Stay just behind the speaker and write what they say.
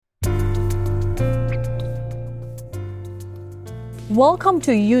Welcome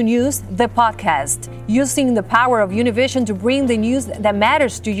to U News, the podcast, using the power of Univision to bring the news that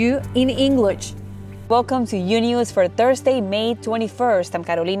matters to you in English. Welcome to U News for Thursday, May 21st. I'm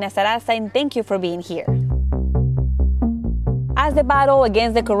Carolina Sarasa, and thank you for being here. As the battle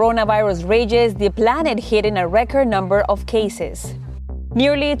against the coronavirus rages, the planet hitting a record number of cases.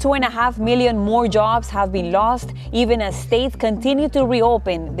 Nearly 2.5 million more jobs have been lost, even as states continue to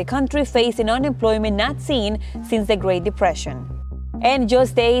reopen, the country facing unemployment not seen since the Great Depression. And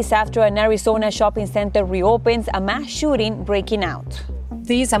just days after an Arizona shopping center reopens, a mass shooting breaking out.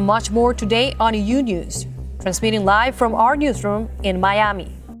 These and much more today on U News, transmitting live from our newsroom in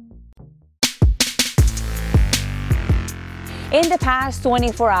Miami. In the past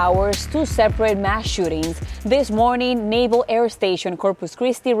 24 hours, two separate mass shootings. This morning, Naval Air Station Corpus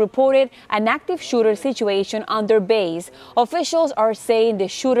Christi reported an active shooter situation on their base. Officials are saying the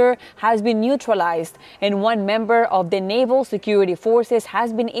shooter has been neutralized and one member of the Naval Security Forces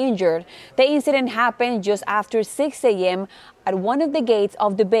has been injured. The incident happened just after 6 a.m. at one of the gates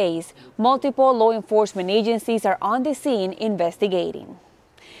of the base. Multiple law enforcement agencies are on the scene investigating.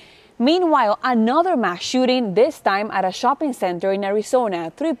 Meanwhile, another mass shooting, this time at a shopping center in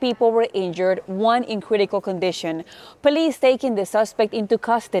Arizona. 3 people were injured, 1 in critical condition. Police taking the suspect into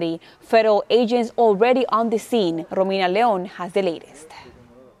custody. Federal agents already on the scene. Romina Leon has the latest.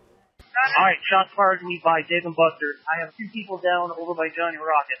 All right, shots fired at me by Dave & Buster's. I have 2 people down over by Johnny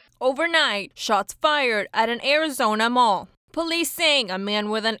Rocket. Overnight, shots fired at an Arizona mall. Police saying a man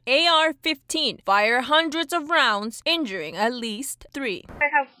with an AR-15 fired hundreds of rounds, injuring at least 3. I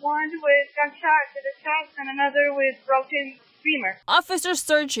have one with gunshot to the chest and another with broken femur. Officers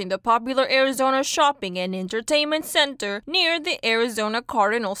searching the popular Arizona shopping and entertainment center near the Arizona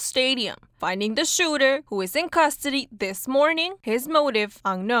Cardinals Stadium, finding the shooter, who is in custody this morning, his motive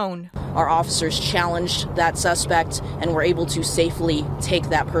unknown. Our officers challenged that suspect and were able to safely take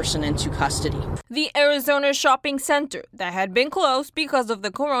that person into custody. The Arizona shopping center that had been closed because of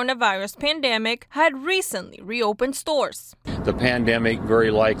the coronavirus pandemic had recently reopened stores. The pandemic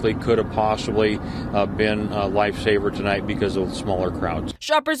very likely could have possibly been a lifesaver tonight because of the smaller crowds.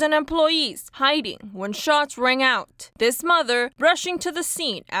 Shoppers and employees hiding when shots rang out. This mother rushing to the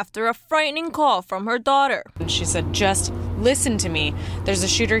scene after a frightening call from her daughter. She said, "Just listen to me. There's a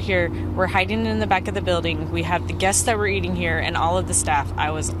shooter here. We're hiding in the back of the building. We have the guests that were eating here and all of the staff."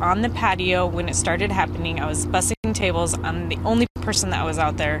 I was on the patio when it started happening. I was bussing tables. I'm the only person that was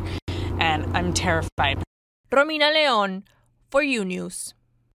out there, and I'm terrified. Romina Leon for U News.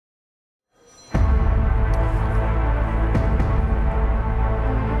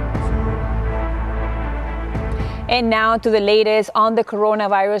 And now to the latest on the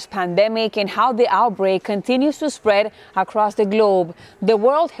coronavirus pandemic and how the outbreak continues to spread across the globe. The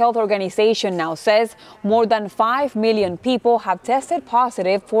World Health Organization now says more than 5 million people have tested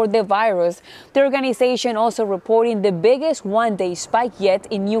positive for the virus. The organization also reporting the biggest one-day spike yet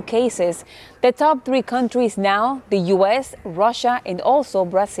in new cases. The top 3 countries now, the U.S., Russia, and also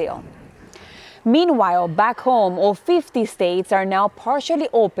Brazil. Meanwhile, back home, all 50 states are now partially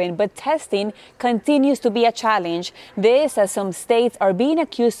open, but testing continues to be a challenge. This as some states are being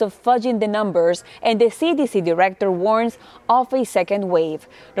accused of fudging the numbers, and the CDC director warns of a second wave.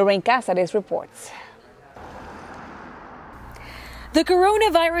 Lorraine Cáceres reports. The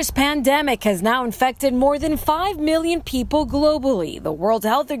coronavirus pandemic has now infected more than 5 million people globally. The World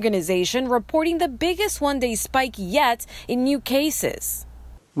Health Organization reporting the biggest one-day spike yet in new cases.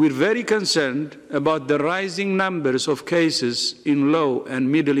 We're very concerned about the rising numbers of cases in low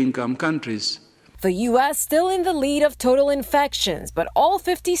and middle-income countries. The U.S. still in the lead of total infections, but all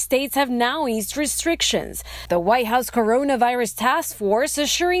 50 states have now eased restrictions. The White House Coronavirus Task Force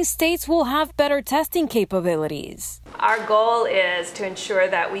assuring states will have better testing capabilities. Our goal is to ensure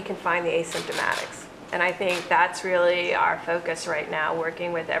that we can find the asymptomatics. And I think that's really our focus right now,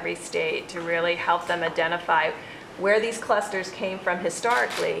 working with every state to really help them identify where these clusters came from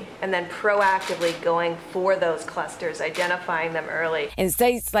historically, and then proactively going for those clusters, identifying them early. In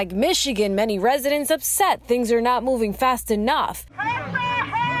states like Michigan, many residents upset things are not moving fast enough.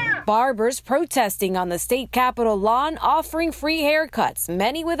 Barbers protesting on the state capitol lawn, offering free haircuts,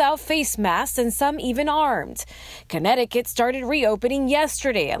 many without face masks and some even armed. Connecticut started reopening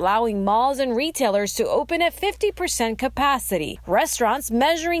yesterday, allowing malls and retailers to open at 50% capacity. Restaurants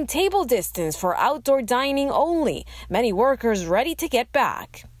measuring table distance for outdoor dining only. Many workers ready to get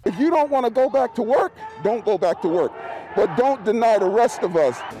back. If you don't want to go back to work, don't go back to work. But don't deny the rest of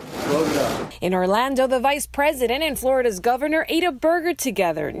us. In Orlando, the vice president and Florida's governor ate a burger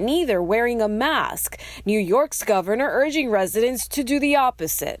together, neither wearing a mask. New York's governor urging residents to do the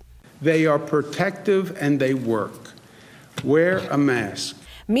opposite. They are protective and they work. wear a mask.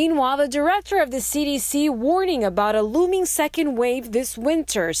 Meanwhile, the director of the CDC warning about a looming second wave this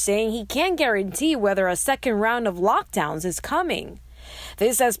winter, saying he can't guarantee whether a second round of lockdowns is coming.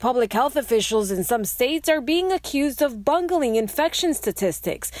 This as public health officials in some states are being accused of bungling infection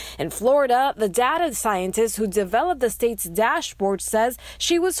statistics. In Florida, the data scientist who developed the state's dashboard says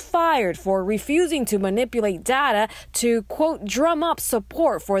she was fired for refusing to manipulate data to, quote, drum up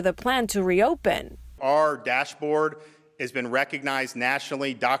support for the plan to reopen. Our dashboard has been recognized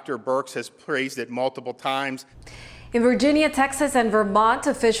nationally. Dr. Birx has praised it multiple times. In Virginia, Texas, and Vermont,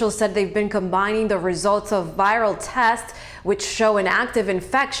 officials said they've been combining the results of viral tests, which show an active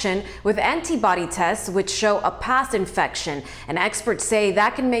infection, with antibody tests, which show a past infection. And experts say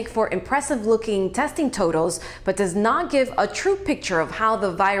that can make for impressive-looking testing totals, but does not give a true picture of how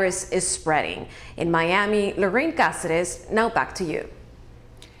the virus is spreading. In Miami, Lorraine Cáceres, now back to you.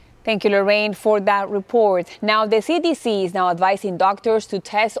 Thank you, Lorraine, for that report. Now, the CDC is now advising doctors to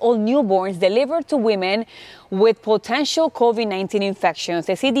test all newborns delivered to women with potential COVID-19 infections.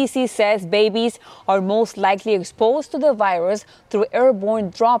 The CDC says babies are most likely exposed to the virus through airborne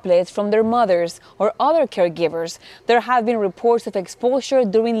droplets from their mothers or other caregivers. There have been reports of exposure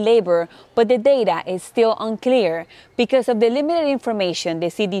during labor, but the data is still unclear. Because of the limited information, the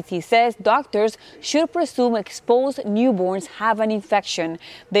CDC says doctors should presume exposed newborns have an infection.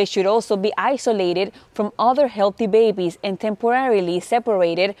 They should also be isolated from other healthy babies and temporarily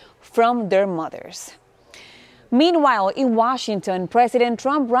separated from their mothers. Meanwhile, in Washington, President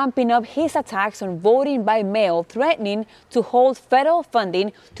Trump ramping up his attacks on voting by mail, threatening to hold federal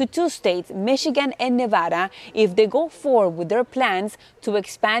funding to two states, Michigan and Nevada, if they go forward with their plans to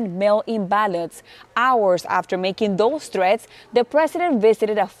expand mail-in ballots. Hours after making those threats, the president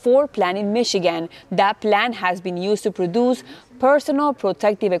visited a Ford plant in Michigan. That plant has been used to produce personal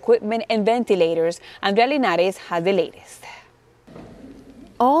protective equipment and ventilators. Andrea Linares has the latest.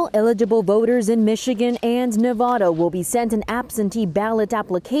 All eligible voters in Michigan and Nevada will be sent an absentee ballot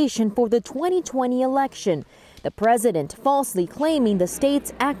application for the 2020 election. The president falsely claiming the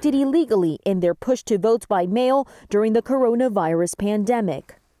states acted illegally in their push to vote by mail during the coronavirus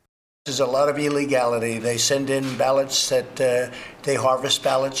pandemic. There's a lot of illegality. They send in ballots that they harvest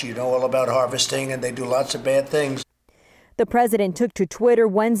ballots. You know all about harvesting, and they do lots of bad things. The president took to Twitter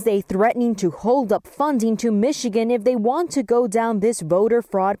Wednesday threatening to hold up funding to Michigan if they want to go down this voter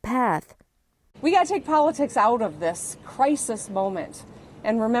fraud path. We got to take politics out of this crisis moment.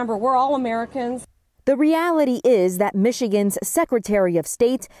 And remember, we're all Americans. The reality is that Michigan's Secretary of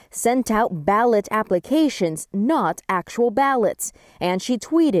State sent out ballot applications, not actual ballots. And she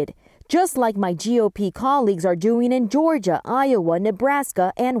tweeted, just like my GOP colleagues are doing in Georgia, Iowa,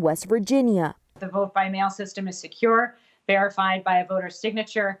 Nebraska, and West Virginia. The vote by mail system is secure, verified by a voter's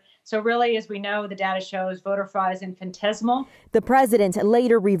signature. So really, as we know, the data shows voter fraud is infinitesimal. The president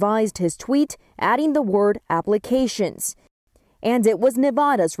later revised his tweet, adding the word applications. And it was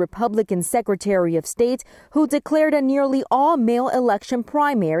Nevada's Republican Secretary of State who declared a nearly all-male election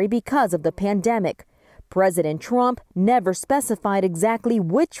primary because of the pandemic. President Trump never specified exactly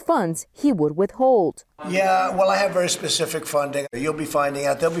which funds he would withhold. Yeah, well, I have very specific funding. You'll be finding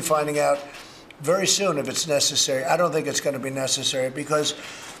out. They'll be finding out very soon if it's necessary. I don't think it's going to be necessary because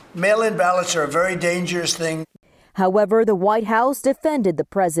mail-in ballots are a very dangerous thing. However, the White House defended the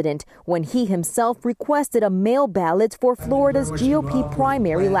president when he himself requested a mail ballot for Florida's GOP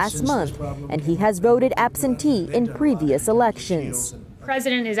primary last month, and he has voted absentee in previous elections.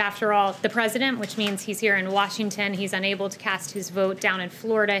 President is, after all, the president, which means he's here in Washington. He's unable to cast his vote down in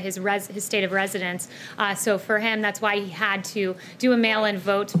Florida, his state of residence. So for him, that's why he had to do a mail-in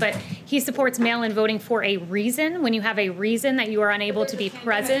vote. But he supports mail-in voting for a reason. When you have a reason that you are unable to be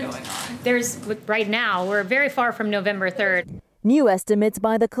present, right now, we're very far from November 3rd. New estimates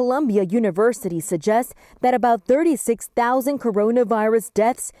by the Columbia University suggest that about 36,000 coronavirus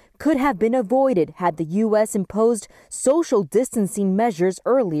deaths could have been avoided had the U.S. imposed social distancing measures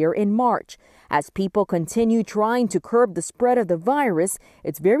earlier in March. As people continue trying to curb the spread of the virus,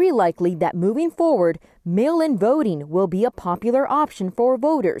 it's very likely that moving forward, mail-in voting will be a popular option for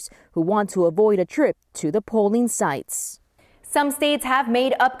voters who want to avoid a trip to the polling sites. Some states have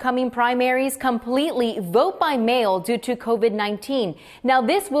made upcoming primaries completely vote by mail due to COVID-19. Now,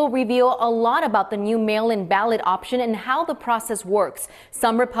 this will reveal a lot about the new mail-in ballot option and how the process works.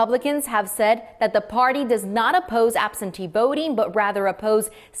 Some Republicans have said that the party does not oppose absentee voting, but rather oppose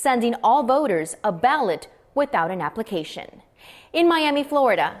sending all voters a ballot without an application. In Miami,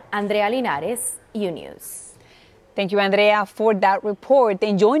 Florida, Andrea Linares, U-News. Thank you, Andrea, for that report.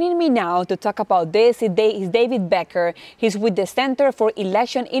 And joining me now to talk about this is David Becker. He's with the Center for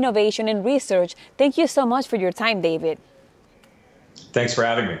Election Innovation and Research. Thank you so much for your time, David. Thanks for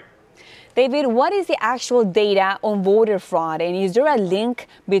having me. David, what is the actual data on voter fraud, and is there a link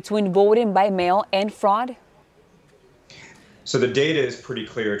between voting by mail and fraud? So the data is pretty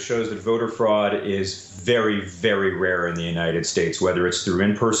clear. It shows that voter fraud is very, very rare in the United States, whether it's through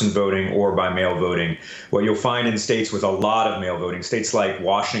in-person voting or by mail voting. What you'll find in states with a lot of mail voting, states like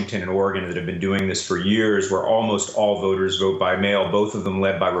Washington and Oregon that have been doing this for years, where almost all voters vote by mail, both of them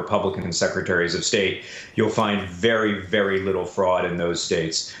led by Republican secretaries of state, you'll find very, very little fraud in those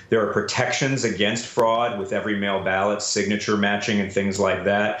states. There are protections against fraud with every mail ballot, signature matching and things like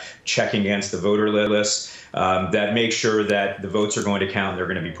that, checking against the voter list. That make sure that the votes are going to count and they're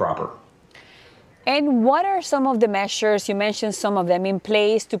going to be proper. And what are some of the measures, you mentioned some of them, in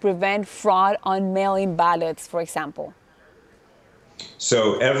place to prevent fraud on mail-in ballots, for example?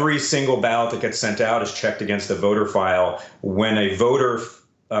 So every single ballot that gets sent out is checked against the voter file. When a voter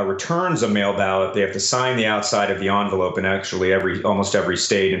returns a mail ballot, they have to sign the outside of the envelope in actually almost every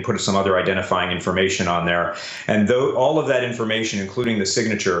state and put some other identifying information on there. And all of that information, including the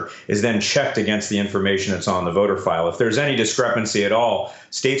signature, is then checked against the information that's on the voter file. If there's any discrepancy at all,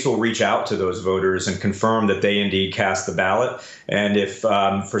 states will reach out to those voters and confirm that they indeed cast the ballot. And if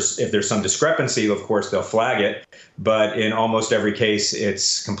there's some discrepancy, of course, they'll flag it. But in almost every case,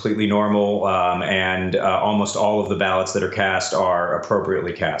 it's completely normal, and almost all of the ballots that are cast are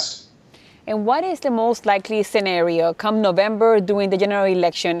appropriately cast. And what is the most likely scenario come November during the general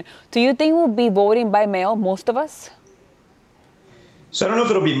election? Do you think we'll be voting by mail, most of us? So I don't know if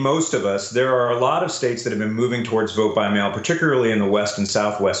it'll be most of us. There are a lot of states that have been moving towards vote by mail, particularly in the West and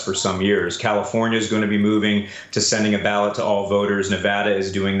Southwest for some years. California is going to be moving to sending a ballot to all voters. Nevada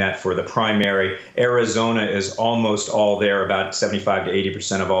is doing that for the primary. Arizona is almost all there. About 75 to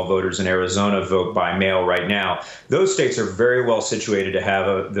 80% of all voters in Arizona vote by mail right now. Those states are very well situated to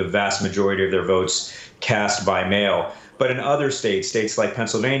have the vast majority of their votes cast by mail. But in other states like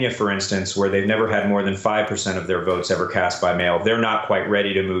Pennsylvania, for instance, where they've never had more than 5% of their votes ever cast by mail, they're not quite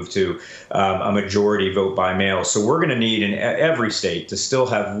ready to move to a majority vote by mail. So we're going to need in every state to still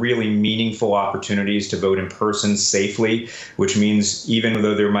have really meaningful opportunities to vote in person safely, which means even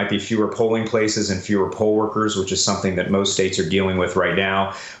though there might be fewer polling places and fewer poll workers, which is something that most states are dealing with right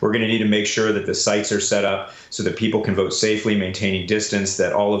now, we're going to need to make sure that the sites are set up so that people can vote safely, maintaining distance,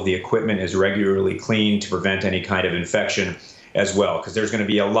 that all of the equipment is regularly cleaned to prevent any kind of infection as well, because there's going to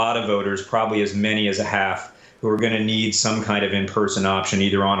be a lot of voters, probably as many as a half, who are going to need some kind of in-person option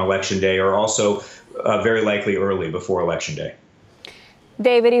either on Election Day or also very likely early before Election Day.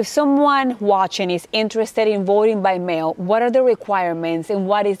 David, if someone watching is interested in voting by mail, what are the requirements and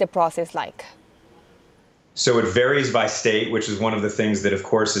what is the process like? So it varies by state, which is one of the things that, of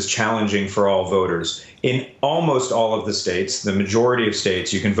course, is challenging for all voters. In almost all of the states, the majority of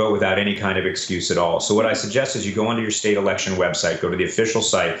states, you can vote without any kind of excuse at all. So what I suggest is you go onto your state election website, go to the official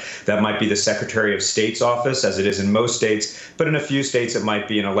site. That might be the Secretary of State's office, as it is in most states, but in a few states it might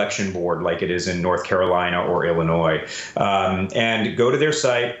be an election board, like it is in North Carolina or Illinois. And go to their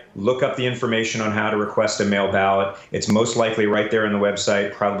site, look up the information on how to request a mail ballot. It's most likely right there on the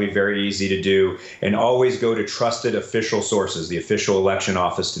website, probably very easy to do. And always go to trusted official sources, the official election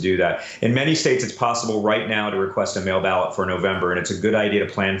office, to do that. In many states, it's possible right now to request a mail ballot for November, and it's a good idea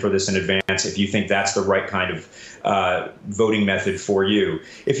to plan for this in advance if you think that's the right kind of voting method for you.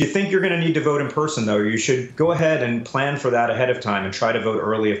 If you think you're going to need to vote in person, though, you should go ahead and plan for that ahead of time and try to vote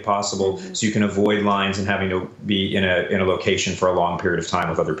early if possible, so you can avoid lines and having to be in a location for a long period of time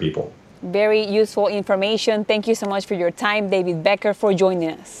with other people. Very useful information. Thank you so much for your time, David Becker, for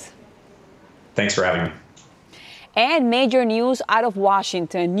joining us. Thanks for having me. And major news out of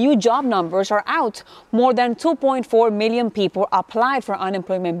Washington. New job numbers are out. More than 2.4 million people applied for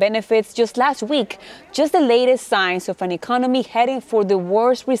unemployment benefits just last week. Just the latest signs of an economy heading for the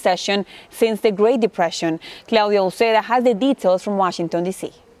worst recession since the Great Depression. Claudia Uceda has the details from Washington,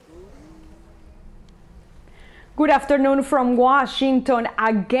 D.C. Good afternoon from Washington.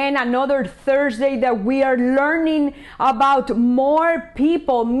 Again, another Thursday that we are learning about more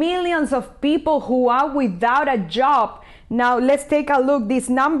people, millions of people who are without a job. Now, let's take a look. These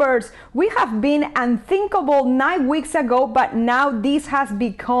numbers, we have been unthinkable 9 weeks ago, but now this has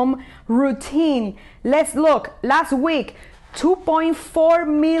become routine. Let's look. Last week, 2.4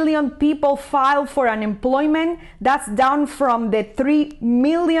 million people filed for unemployment. That's down from the 3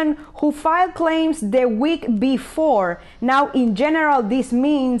 million who filed claims the week before. Now, in general, this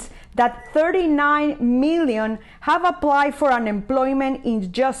means that 39 million have applied for unemployment in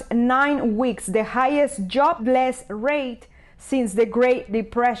just 9 weeks, the highest jobless rate since the Great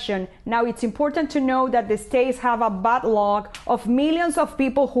Depression. Now, it's important to know that the states have a backlog of millions of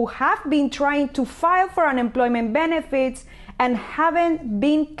people who have been trying to file for unemployment benefits, and haven't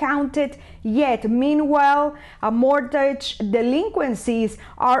been counted yet. Meanwhile, mortgage delinquencies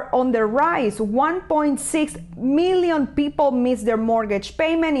are on the rise. 1.6 million people missed their mortgage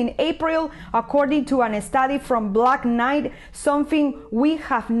payment in April, according to a study from Black Knight, something we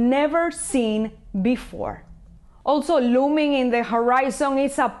have never seen before. Also looming in the horizon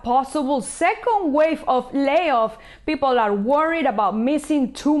is a possible second wave of layoff. People are worried about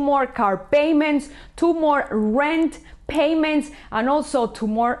missing 2 more car payments, 2 more rent payments, and also 2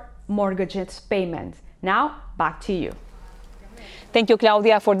 more mortgages payments. Now, back to you. Thank you,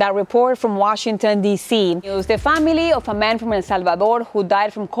 Claudia, for that report from Washington, D.C. The family of a man from El Salvador who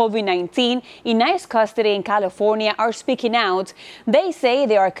died from COVID-19 in ICE custody in California are speaking out. They say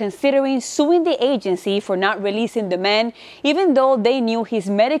they are considering suing the agency for not releasing the man, even though they knew his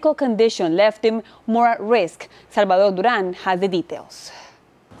medical condition left him more at risk. Salvador Duran has the details.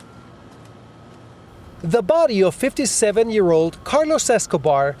 The body of 57-year-old Carlos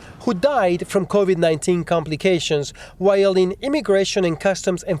Escobar, who died from COVID-19 complications while in Immigration and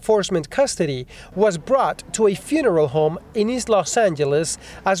Customs Enforcement custody, was brought to a funeral home in East Los Angeles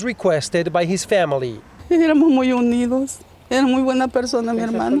as requested by his family. Éramos muy unidos. Era muy buena persona, mi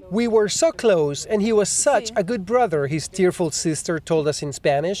hermano. We were so close, and he was such a good brother, his tearful sister told us in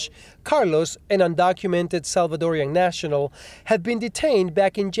Spanish. Carlos, an undocumented Salvadorian national, had been detained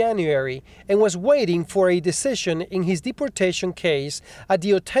back in January and was waiting for a decision in his deportation case at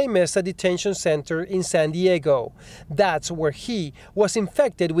the Otay Mesa Detention Center in San Diego. That's where he was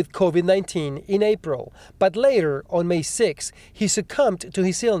infected with COVID-19 in April. But later, on May 6, he succumbed to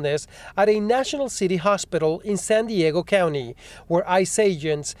his illness at a National City Hospital in San Diego County, where ICE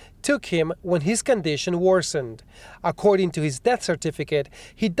agents took him when his condition worsened. According to his death certificate,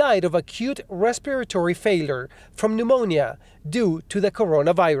 he died of acute respiratory failure from pneumonia due to the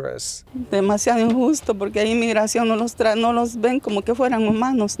coronavirus. Demasiado injusto porque ahí inmigración no los ven como que fueran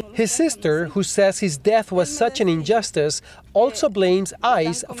humanos. His sister, who says his death was such an injustice, also blames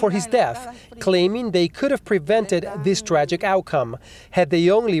ICE for his death, claiming they could have prevented this tragic outcome had they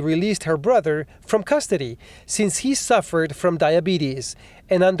only released her brother from custody, since he suffered from diabetes,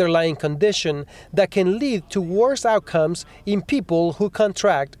 an underlying condition that can lead to worse outcomes in people who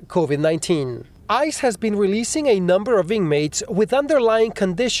contract COVID-19. ICE has been releasing a number of inmates with underlying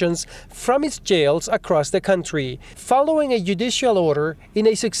conditions from its jails across the country, following a judicial order in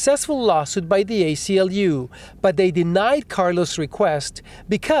a successful lawsuit by the ACLU, but they denied Carlos' request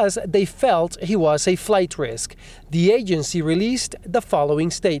because they felt he was a flight risk. The agency released the following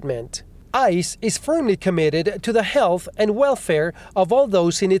statement. ICE is firmly committed to the health and welfare of all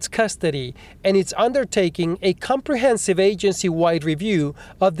those in its custody, and it's undertaking a comprehensive agency-wide review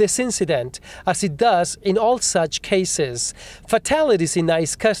of this incident, as it does in all such cases. Fatalities in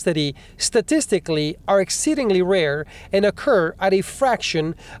ICE custody statistically are exceedingly rare and occur at a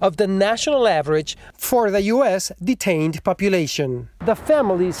fraction of the national average for the U.S. detained population. The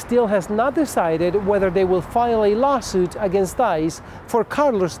family still has not decided whether they will file a lawsuit against ICE for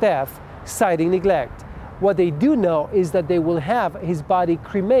Carlos' death, citing neglect. What they do know is that they will have his body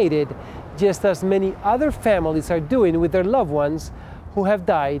cremated, just as many other families are doing with their loved ones who have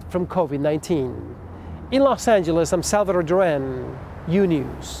died from COVID-19. In Los Angeles, I'm Salvador Duran,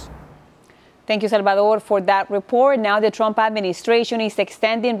 U-News. Thank you, Salvador, for that report. Now the Trump administration is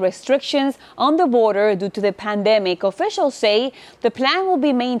extending restrictions on the border due to the pandemic. Officials say the plan will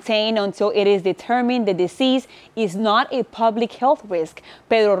be maintained until it is determined the disease is not a public health risk.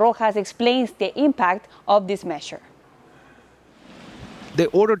 Pedro Rojas explains the impact of this measure. The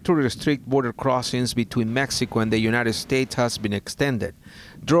order to restrict border crossings between Mexico and the United States has been extended,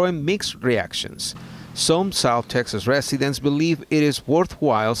 drawing mixed reactions. Some South Texas residents believe it is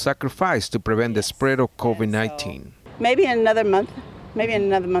worthwhile sacrifice to prevent the spread of COVID-19. Maybe in another month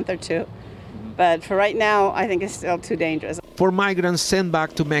or two. But for right now, I think it's still too dangerous. For migrants sent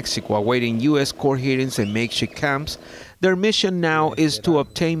back to Mexico awaiting U.S. court hearings and makeshift camps, their mission now is to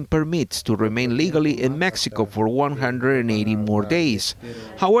obtain permits to remain legally in Mexico for 180 more days.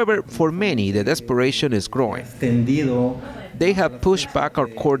 However, for many, the desperation is growing. They have pushed back our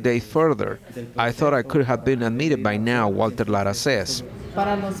court date further. I thought I could have been admitted by now, Walter Lara says.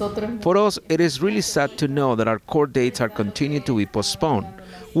 For us, it is really sad to know that our court dates are continuing to be postponed.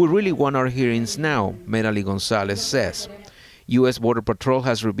 We really want our hearings now, Merali Gonzalez says. U.S. Border Patrol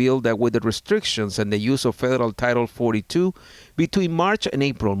has revealed that with the restrictions and the use of federal Title 42, between March and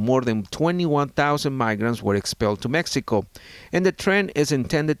April, more than 21,000 migrants were expelled to Mexico. And the trend is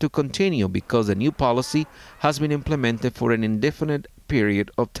intended to continue because the new policy has been implemented for an indefinite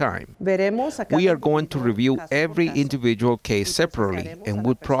period of time. We are going to review every individual case separately and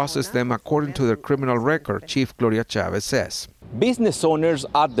would process them according to their criminal record, Chief Gloria Chavez says. Business owners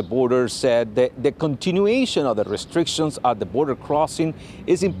at the border said that the continuation of the restrictions at the border crossing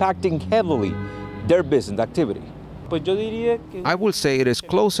is impacting heavily their business activity. I will say it is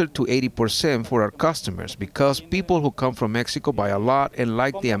closer to 80% for our customers because people who come from Mexico buy a lot and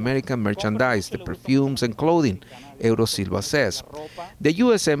like the American merchandise, the perfumes and clothing, Euro Silva says. The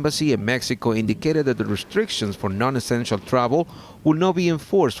U.S. Embassy in Mexico indicated that the restrictions for non-essential travel will not be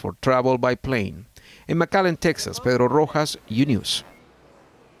enforced for travel by plane. In McAllen, Texas, Pedro Rojas, UNews.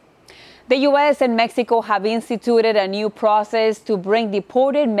 The U.S. and Mexico have instituted a new process to bring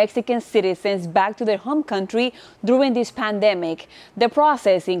deported Mexican citizens back to their home country during this pandemic. The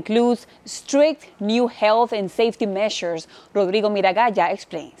process includes strict new health and safety measures. Rodrigo Miragaya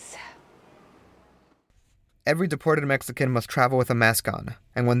explains. Every deported Mexican must travel with a mask on,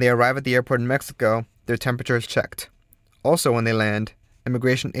 and when they arrive at the airport in Mexico, their temperature is checked. Also, when they land,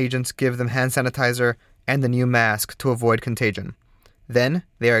 immigration agents give them hand sanitizer and a new mask to avoid contagion. Then,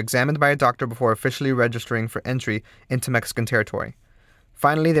 they are examined by a doctor before officially registering for entry into Mexican territory.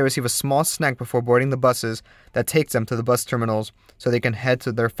 Finally, they receive a small snack before boarding the buses that takes them to the bus terminals so they can head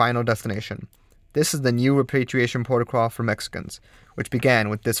to their final destination. This is the new repatriation protocol for Mexicans, which began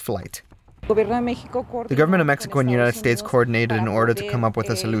with this flight. The government of Mexico and the United States coordinated in order to come up with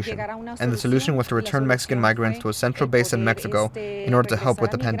a solution, and the solution was to return Mexican migrants to a central base in Mexico in order to help with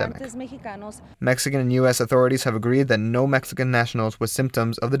the pandemic. Mexican and U.S. authorities have agreed that no Mexican nationals with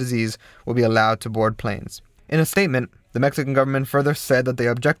symptoms of the disease will be allowed to board planes. In a statement, the Mexican government further said that the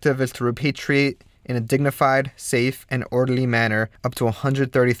objective is to repatriate in a dignified, safe, and orderly manner up to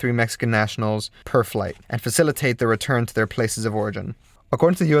 133 Mexican nationals per flight and facilitate their return to their places of origin.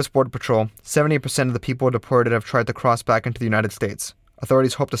 According to the U.S. Border Patrol, 78% of the people deported have tried to cross back into the United States.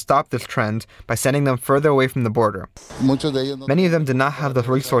 Authorities hope to stop this trend by sending them further away from the border. Many of them did not have the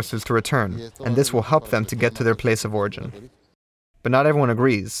resources to return, and this will help them to get to their place of origin. But not everyone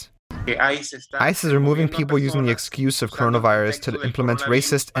agrees. ICE is removing people using the excuse of coronavirus to implement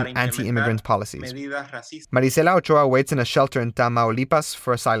racist and anti-immigrant policies. Marisela Ochoa waits in a shelter in Tamaulipas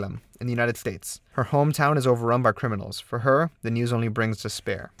for asylum in the United States. Her hometown is overrun by criminals. For her, the news only brings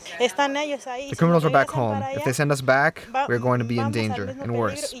despair. The criminals are back home. If they send us back, we're going to be in danger, and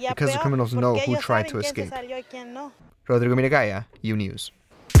worse, because the criminals know who tried to escape. Rodrigo Miragaya, UNews.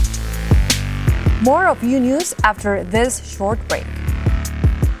 More of UNews after this short break.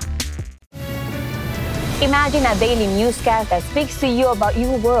 Imagine a daily newscast that speaks to you about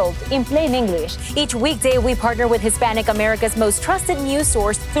your world in plain English. Each weekday, we partner with Hispanic America's most trusted news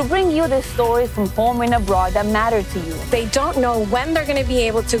source to bring you the stories from home and abroad that matter to you. They don't know when they're going to be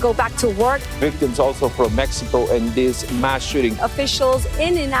able to go back to work. Victims also from Mexico and this mass shooting. Officials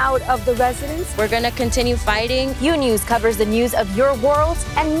in and out of the residence. We're going to continue fighting. UNews covers the news of your world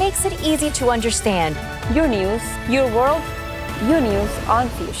and makes it easy to understand. Your news, your world, UNews on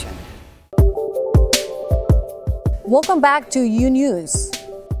Fusion. Welcome back to UNews.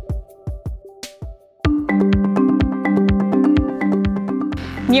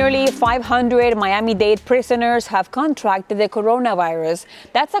 Nearly 500 Miami-Dade prisoners have contracted the coronavirus.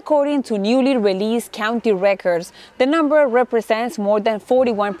 That's according to newly released county records. The number represents more than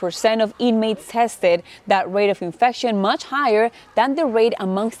 41% of inmates tested, that rate of infection much higher than the rate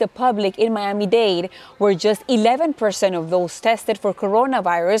amongst the public in Miami-Dade, where just 11% of those tested for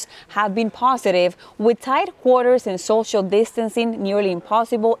coronavirus have been positive. With tight quarters and social distancing nearly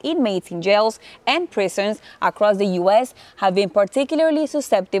impossible, inmates in jails and prisons across the U.S. have been particularly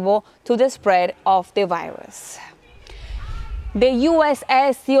susceptible to the spread of the virus. The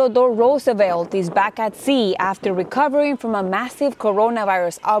USS Theodore Roosevelt is back at sea after recovering from a massive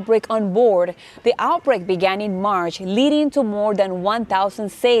coronavirus outbreak on board. The outbreak began in March, leading to more than 1,000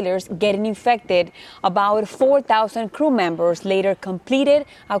 sailors getting infected. About 4,000 crew members later completed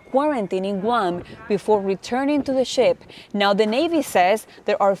a quarantine in Guam before returning to the ship. Now the Navy says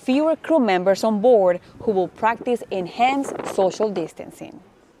there are fewer crew members on board who will practice enhanced social distancing.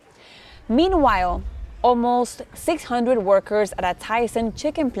 Meanwhile, almost 600 workers at a Tyson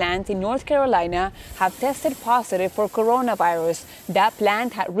chicken plant in North Carolina have tested positive for coronavirus. That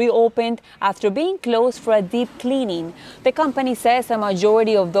plant had reopened after being closed for a deep cleaning. The company says a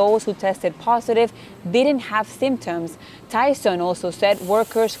majority of those who tested positive didn't have symptoms. Tyson also said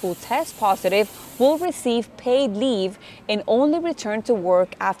workers who test positive will receive paid leave and only return to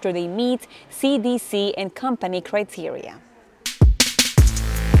work after they meet CDC and company criteria.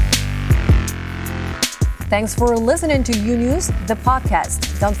 Thanks for listening to UNews, the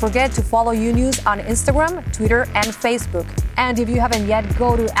podcast. Don't forget to follow UNews on Instagram, Twitter, and Facebook. And if you haven't yet,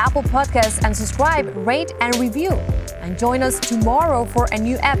 go to Apple Podcasts and subscribe, rate, and review. And join us tomorrow for a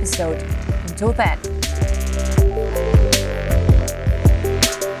new episode. Until then.